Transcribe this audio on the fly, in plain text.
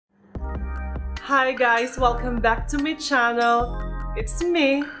Hi guys! Welcome back to my channel. It's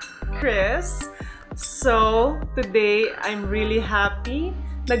me, Kris. So, today, I'm really happy.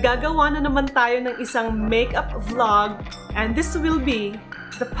 Nagagawa na naman tayo ng isang makeup vlog and this will be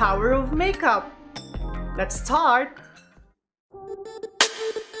the power of makeup. Let's start!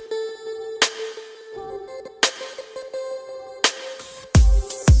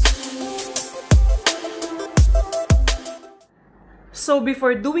 So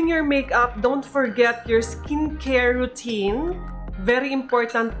before doing your makeup, don't forget your skincare routine. Very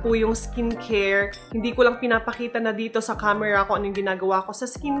important po yung skincare. Hindi ko lang pinapakita na dito sa camera ko anong ginagawa ko sa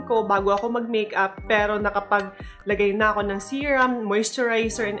skin ko bago ako mag-makeup. Pero nakapaglagay na ako ng serum,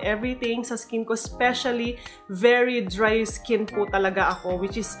 moisturizer, and everything sa skin ko. Especially, very dry skin po talaga ako.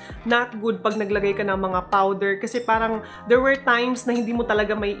 Which is not good pag naglagay ka ng mga powder. Kasi parang there were times na hindi mo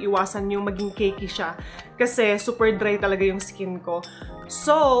talaga may iwasan yung maging cakey siya. Kasi super dry talaga yung skin ko.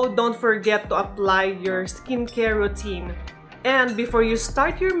 So, don't forget to apply your skincare routine. And before you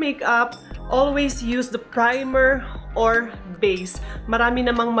start your makeup, always use the primer or base. Marami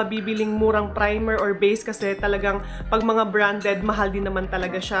namang mabibiling murang primer or base kasi talagang pag mga branded, mahal din naman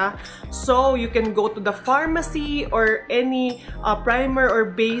talaga siya. So, you can go to the pharmacy or any primer or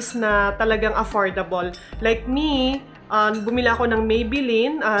base na talagang affordable. Like me, bumili ako ng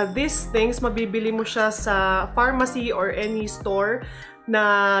Maybelline. These things, mabibili mo siya sa pharmacy or any store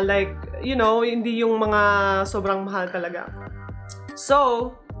na like, you know, hindi yung mga sobrang mahal talaga.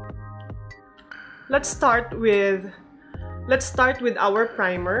 So, let's start with our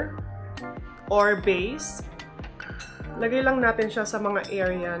primer or base. Lagay lang natin siya sa mga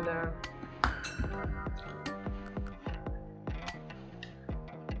area na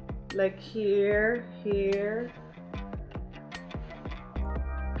like here, here.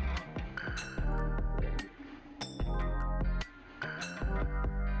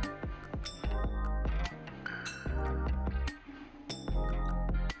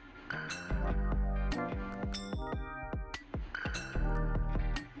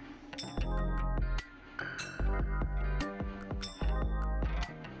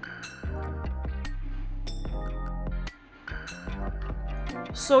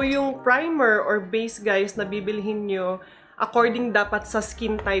 So, yung primer or base, guys, na bibilhin nyo, according dapat sa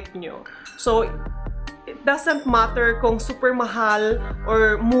skin type nyo. So, it doesn't matter kung super mahal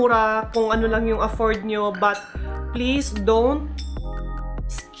or mura, kung ano lang yung afford nyo, but please don't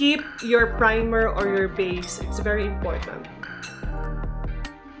skip your primer or your base. It's very important.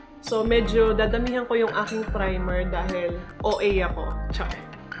 So, medyo dadamihan ko yung aking primer dahil OA ako. Char.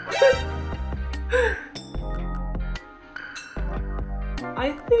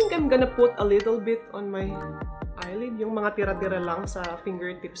 I think I'm gonna put a little bit on my eyelid, yung mga tira-tira lang sa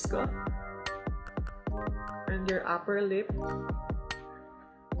fingertips ko. And your upper lip.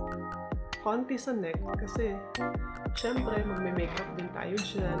 Konti sa neck kasi syempre magme-makeup din tayo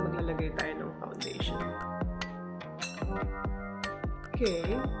dyan, maglalagay tayo ng foundation.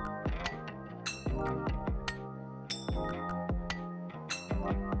 Okay.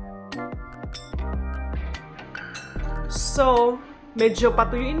 So, medyo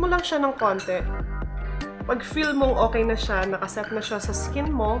patuyuin mo lang siya ng konti. Pag feel mong okay na siya, nakaset na siya sa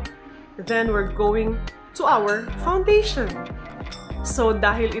skin mo, then we're going to our foundation. So,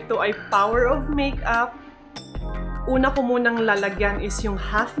 dahil ito ay power of makeup, una ko munang lalagyan is yung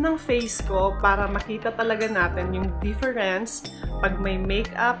half ng face ko para makita talaga natin yung difference pag may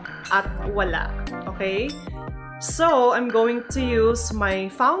makeup at wala. Okay? So, I'm going to use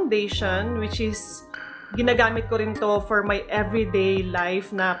my foundation, which is ginagamit ko rin to for my everyday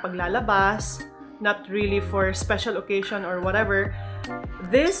life na paglalabas, not really for special occasion or whatever.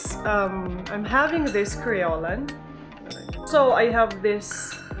 This, I'm having this Crayolan. So, I have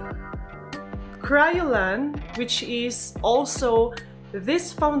this Crayolan, which is also,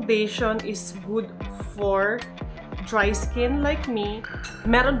 this foundation is good for dry skin like me.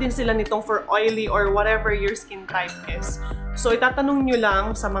 Meron din sila nitong for oily or whatever your skin type is. So, itatanong nyo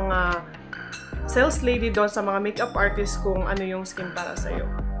lang sa mga sales lady doon, sa mga makeup artist kung ano yung skin para sa'yo.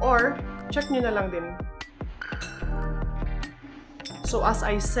 Or, check nyo na lang din. So, as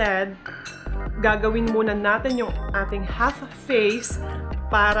I said, gagawin muna natin yung ating half face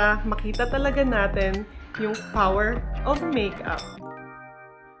para makita talaga natin yung power of makeup.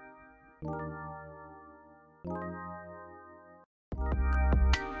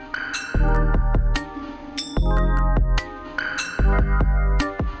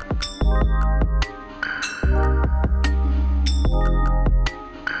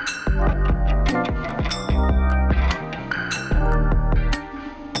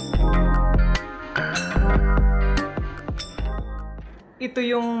 Ito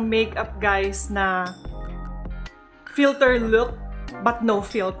yung makeup guys na filter look but no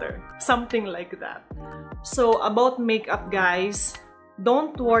filter. Something like that. So about makeup guys,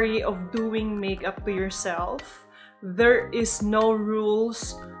 don't worry of doing makeup to yourself. There is no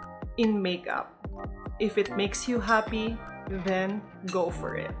rules in makeup. If it makes you happy, then go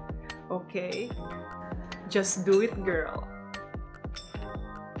for it. Okay? Just do it, girl.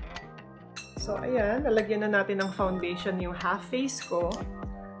 So, ayan. Nalagyan na natin ng foundation yung half face ko.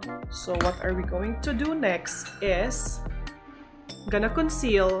 So, what are we going to do next is gonna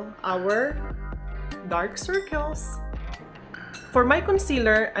conceal our dark circles. For my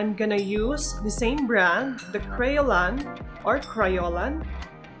concealer, I'm gonna use the same brand, the Crayolan or Crayolan.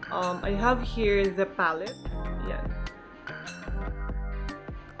 I have here the palette. Yan.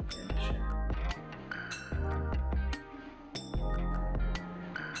 Yan siya.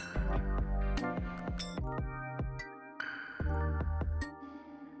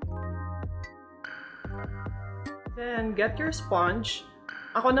 Then, get your sponge.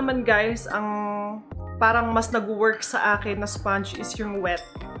 Ako naman guys, ang parang mas nag-work sa akin na sponge is yung wet.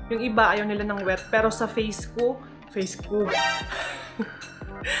 Yung iba ayaw nila ng wet, pero sa face ko,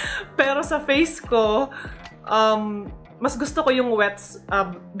 pero sa face ko, mas gusto ko yung wet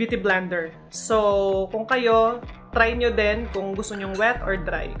beauty blender. So, kung kayo, try nyo din kung gusto nyong wet or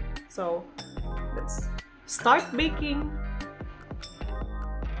dry. So, let's start baking.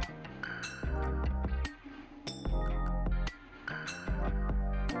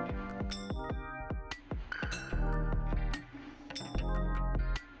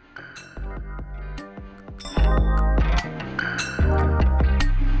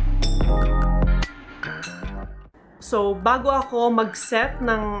 So, bago ako mag-set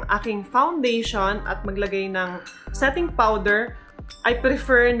ng aking foundation at maglagay ng setting powder, I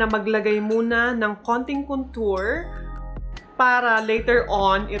prefer na maglagay muna ng konting contour para later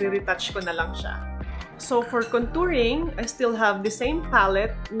on, i-retouch ko na lang siya. So, for contouring, I still have the same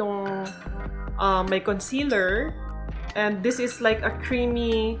palette nung may concealer. And this is like a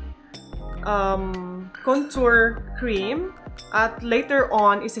creamy contour cream. At later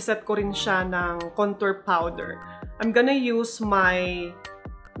on, isiset ko rin siya ng contour powder. I'm gonna use my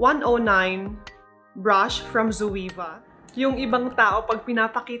 109 brush from Zoeva. Yung ibang tao, pag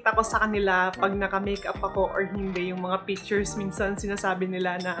pinapakita ko sa kanila, pag naka-makeup ako or hindi, yung mga pictures, minsan sinasabi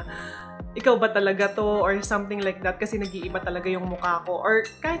nila na ikaw ba talaga to or something like that kasi nag-iiba talaga yung mukha ko. Or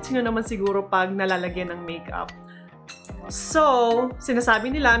kahit sino naman siguro pag nalalagyan ng makeup. So,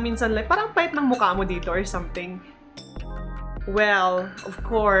 sinasabi nila minsan like, parang pait ng mukha mo dito or something. Well, of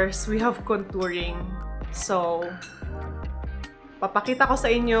course, we have contouring. So, papakita ko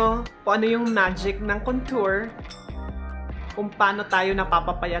sa inyo kung ano yung magic ng contour, kung paano tayo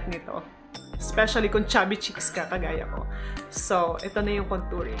napapapayat nito. Especially kung chubby cheeks ka, kagaya ko. So, ito na yung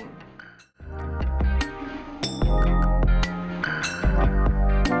contouring.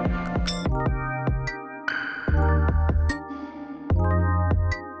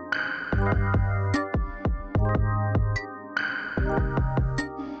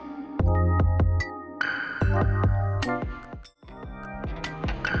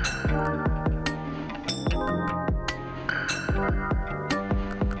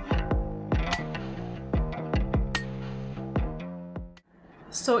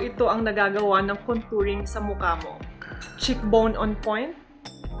 So, ito ang nagagawa ng contouring sa mukha mo. Cheekbone on point.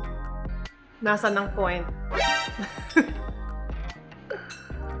 Nasaan ang point?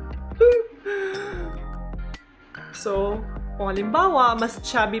 So, kung halimbawa, mas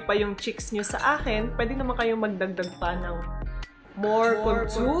chubby pa yung cheeks nyo sa akin, pwede naman kayong magdagdag pa ng more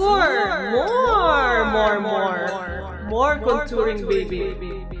contour! More contouring, baby.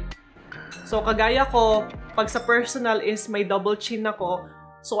 So, kagaya ko, pag sa personal is may double chin ako,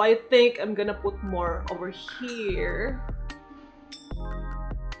 so I think I'm gonna put more over here.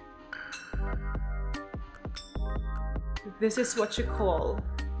 This is what you call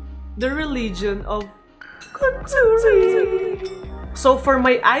the religion of contouring. So for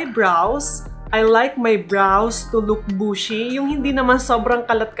my eyebrows, I like my brows to look bushy. Yung hindi naman sobrang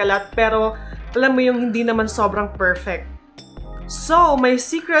kalat-kalat, pero alam mo yung hindi naman sobrang perfect. So, my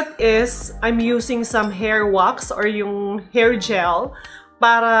secret is I'm using some hair wax or yung hair gel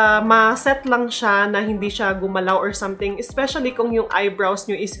para ma-set lang siya na hindi siya gumalaw or something. Especially kung yung eyebrows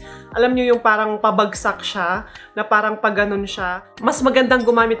nyo is, alam nyo yung parang pabagsak siya, na parang paganon siya. Mas magandang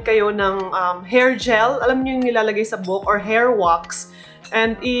gumamit kayo ng hair gel, alam nyo yung nilalagay sa buhok, or hair wax,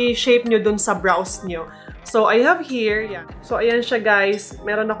 and i-shape nyo dun sa brows nyo. So, I have here, yeah. So, ayan siya guys.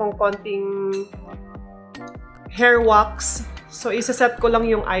 Meron akong konting hair wax. So, isa-set ko lang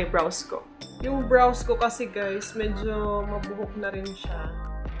yung eyebrows ko. Yung brows ko kasi guys, medyo mabuhok na rin siya.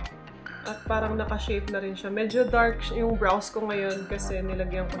 At parang naka-shape na rin siya. Medyo dark yung brows ko ngayon kasi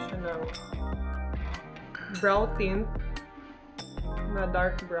nilagyan ko siya ng brow tint na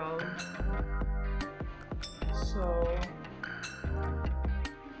dark brown. So,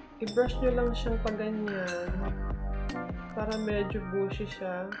 i-brush nyo lang siyang paganyan para medyo bushy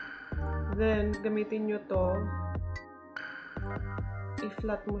siya. Then, gamitin nyo to.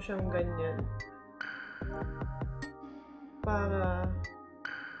 I-flat mo siyang ganyan. Para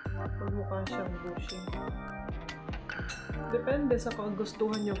magmukha siyang bushy. Depende sa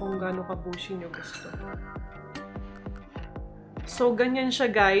kagustuhan nyo kung gaano ka-bushy nyo gusto. So, ganyan siya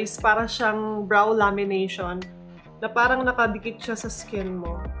guys. Para siyang brow lamination na parang nakadikit siya sa skin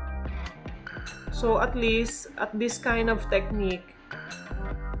mo. So, at least, at this kind of technique,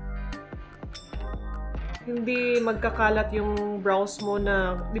 hindi magkakalat yung brows mo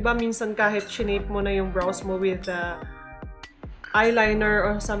na, di ba minsan kahit shinape mo na yung brows mo with eyeliner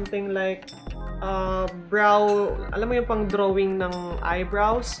or something like brow, alam mo yung pang drawing ng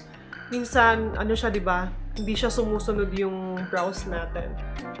eyebrows, minsan, ano siya, di ba? Hindi siya sumusunod yung brows natin.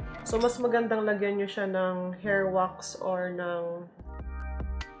 So, mas magandang lagyan nyo siya ng hair wax or ng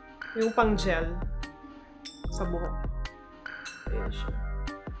yung pang gel sa buhok. Ayan siya.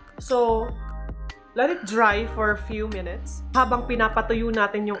 So, let it dry for a few minutes. Habang pinapatuyo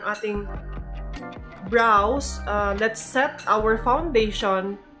natin yung ating brows, let's set our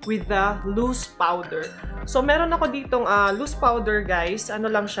foundation with the loose powder. So, meron ako ditong loose powder, guys. Ano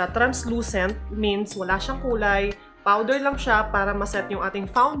lang siya, translucent, means wala siyang kulay. Powder lang siya para maset yung ating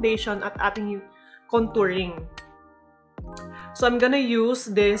foundation at ating contouring. So, I'm gonna use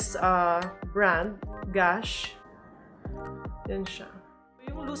this brand, Gash. Yan siya.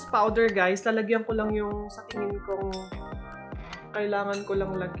 Yung loose powder, guys, lalagyan ko lang yung sa tingin kong kailangan ko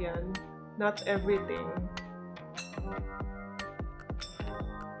lang lagyan. Not everything.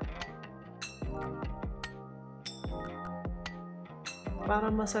 Para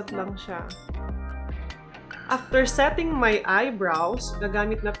maset lang siya. After setting my eyebrows,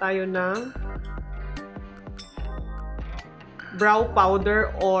 gagamit na tayo ng brow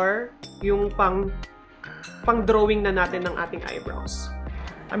powder or yung pang drawing na natin ng ating eyebrows.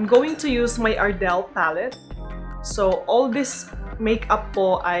 I'm going to use my Ardell palette. So, all this makeup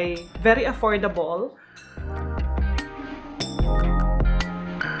po ay very affordable.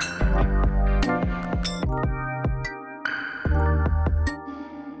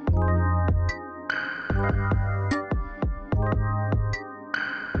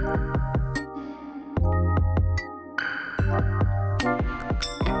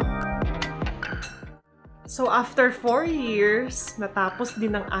 So, after 4 years, natapos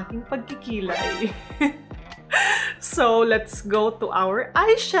din ang aking pagkikilay. So, let's go to our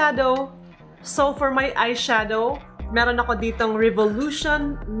eyeshadow. So, for my eyeshadow, meron ako ditong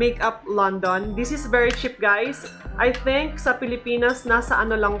Revolution Makeup London. This is very cheap, guys. I think sa Pilipinas, nasa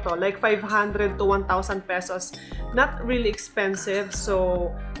ano lang to, like 500 to 1,000 pesos. Not really expensive. So,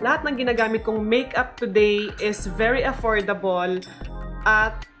 lahat ng ginagamit kong makeup today is very affordable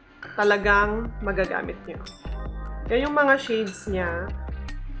at talagang magagamit nyo. Yan yung mga shades niya.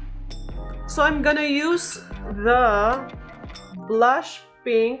 So, I'm gonna use the blush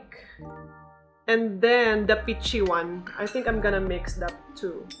pink and then the peachy one. I think I'm gonna mix that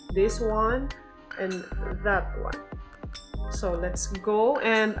too. This one and that one. So, let's go.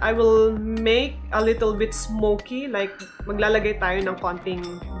 And I will make a little bit smoky. Like, maglalagay tayo ng konting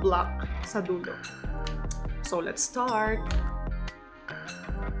black sa dulo. So, let's start.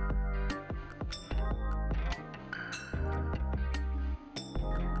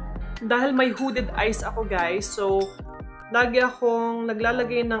 Dahil may hooded eyes ako, guys, so lagi akong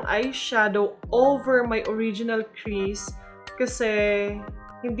naglalagay ng eyeshadow over my original crease kasi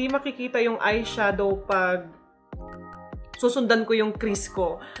hindi makikita yung eyeshadow pag susundan ko yung crease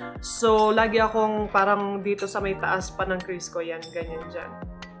ko. So, lagi akong parang dito sa may taas pa ng crease ko. Yan, ganyan dyan.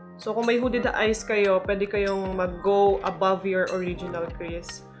 So, kung may hooded eyes kayo, pwede kayong mag-go above your original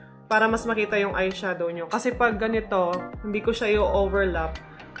crease para mas makita yung eyeshadow nyo. Kasi pag ganito, hindi ko siya i-overlap,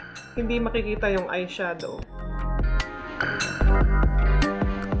 hindi makikita yung eyeshadow.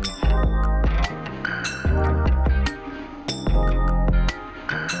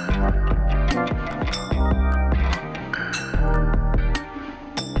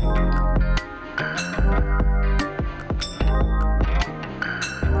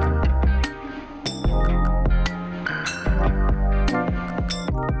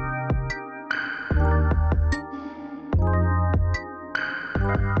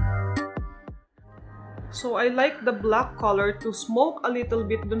 So, I like the black color to smoke a little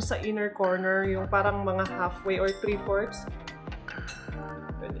bit dun sa inner corner, yung parang mga halfway or 3/4.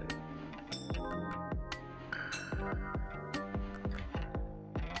 Ganyan.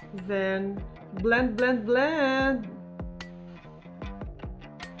 Then, blend, blend, blend!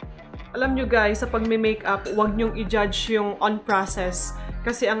 Alam nyo guys, sa pag-makeup, huwag nyong i-judge yung on-process.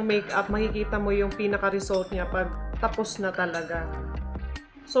 Kasi ang makeup, makikita mo yung pinaka-result niya pag tapos na talaga.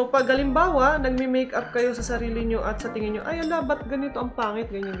 So, pag halimbawa, nagme-makeup kayo sa sarili nyo at sa tingin nyo, ay ala, ba't ganito ang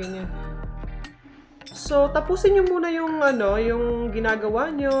pangit, ganyan, ganyan. So, tapusin nyo muna yung, yung ginagawa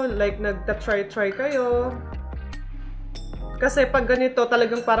nyo, like nagta-try-try kayo. Kasi pag ganito,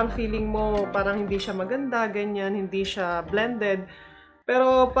 talagang parang feeling mo, parang hindi siya maganda, ganyan, hindi siya blended.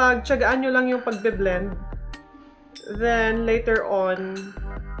 Pero pag tiyagaan nyo lang yung pagbe-blend, then later on,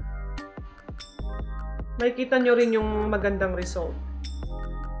 makikita nyo rin yung magandang result.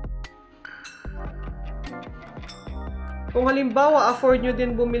 Kung halimbawa, afford nyo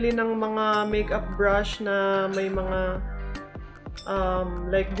din bumili ng mga makeup brush na may mga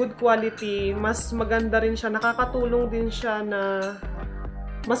like good quality, mas maganda rin siya, nakakatulong din siya na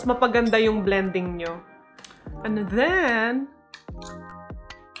mas mapaganda yung blending nyo. And then,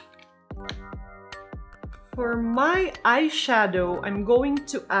 for my eyeshadow, I'm going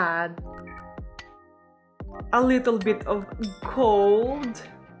to add a little bit of gold.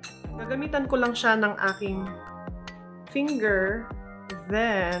 Gagamitan ko lang siya ng aking finger.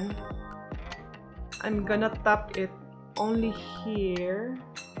 Then, I'm gonna tap it only here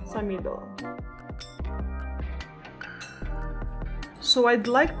sa middle. So,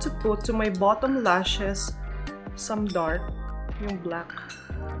 I'd like to put to my bottom lashes some dark, yung black.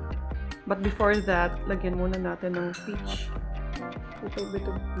 But before that, lagyan muna natin ng peach. Little bit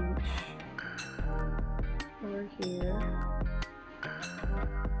of peach. Over here.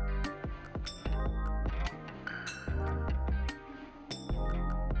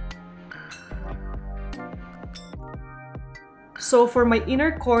 So, for my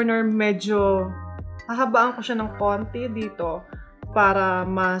inner corner, medyo hahabaan ko siya ng konti dito para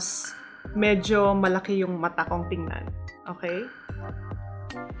mas medyo malaki yung mata kong tingnan. Okay?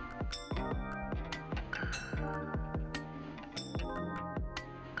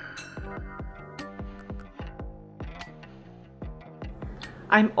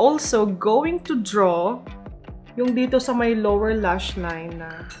 I'm also going to draw yung dito sa may lower lash line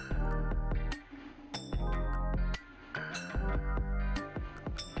na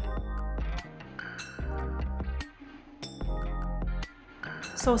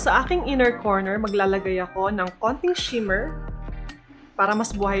so, sa aking inner corner, maglalagay ako ng konting shimmer para mas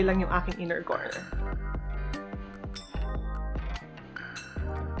buhay lang yung aking inner corner.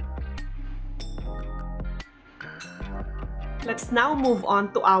 Let's now move on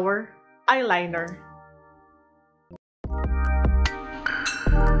to our eyeliner.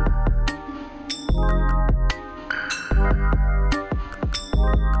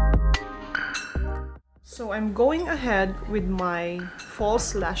 So I'm going ahead with my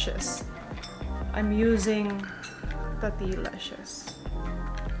false lashes. I'm using Tati lashes.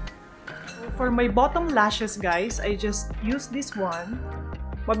 For my bottom lashes, guys, I just use this one.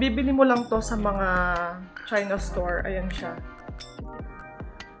 Mabibili mo lang to sa mga China store. Ayan siya.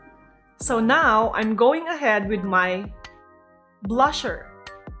 So now, I'm going ahead with my blusher.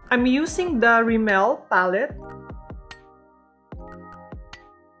 I'm using the Rimmel palette.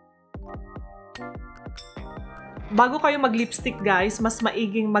 Bago kayo mag-lipstick, guys, mas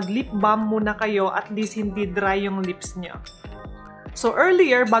maiging mag-lip balm muna kayo, at least hindi dry yung lips nyo. So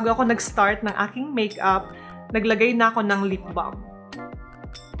earlier, bago ako nag-start ng aking makeup, naglagay na ako ng lip balm.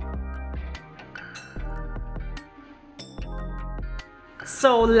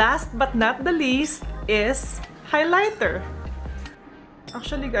 So last but not the least is highlighter.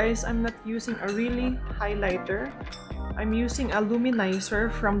 Actually, guys, I'm not using a really highlighter. I'm using a luminizer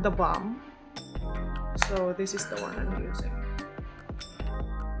from the Balm. So this is the one I'm using.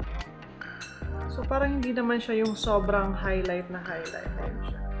 So parang hindi naman siya yung sobrang highlight na highlight. Ayun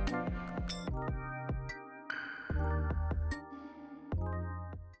siya.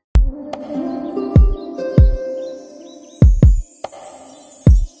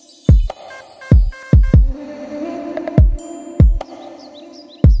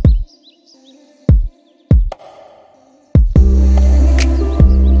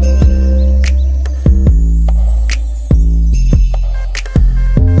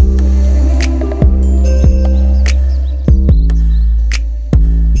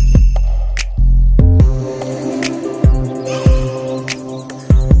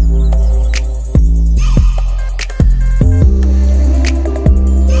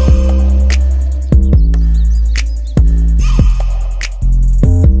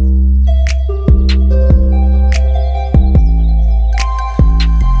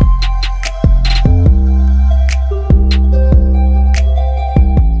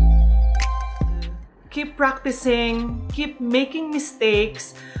 practicing, keep making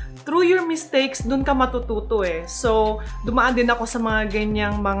mistakes. Through your mistakes, dun ka matututo eh. So, dumaan din ako sa mga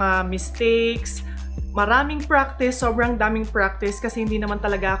ganyang mga mistakes. Maraming practice, sobrang daming practice kasi hindi naman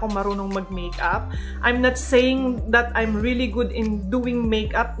talaga ako marunong mag-makeup. I'm not saying that I'm really good in doing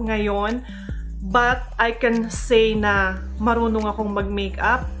makeup ngayon, but I can say na marunong akong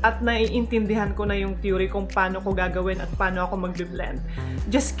mag-makeup at naiintindihan ko na yung theory kung paano ko gagawin at paano ako mag-blend.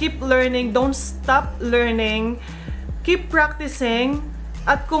 Just keep learning, don't stop learning, keep practicing.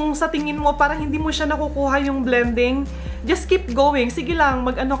 At kung sa tingin mo parang hindi mo siya nakukuha yung blending, just keep going. Sige lang,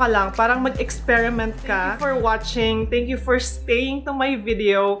 mag-ano ka lang, parang mag-experiment ka. Thank you for watching. Thank you for staying to my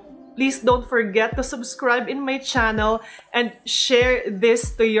video. Please don't forget to subscribe in my channel and share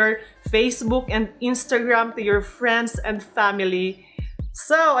this to your Facebook and Instagram, to your friends and family.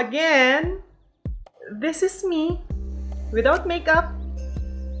 So again, this is me without makeup,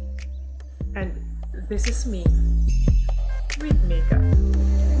 and this is me with makeup.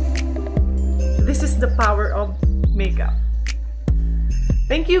 This is the power of makeup.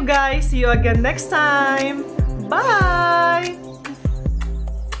 Thank you guys. See you again next time. Bye!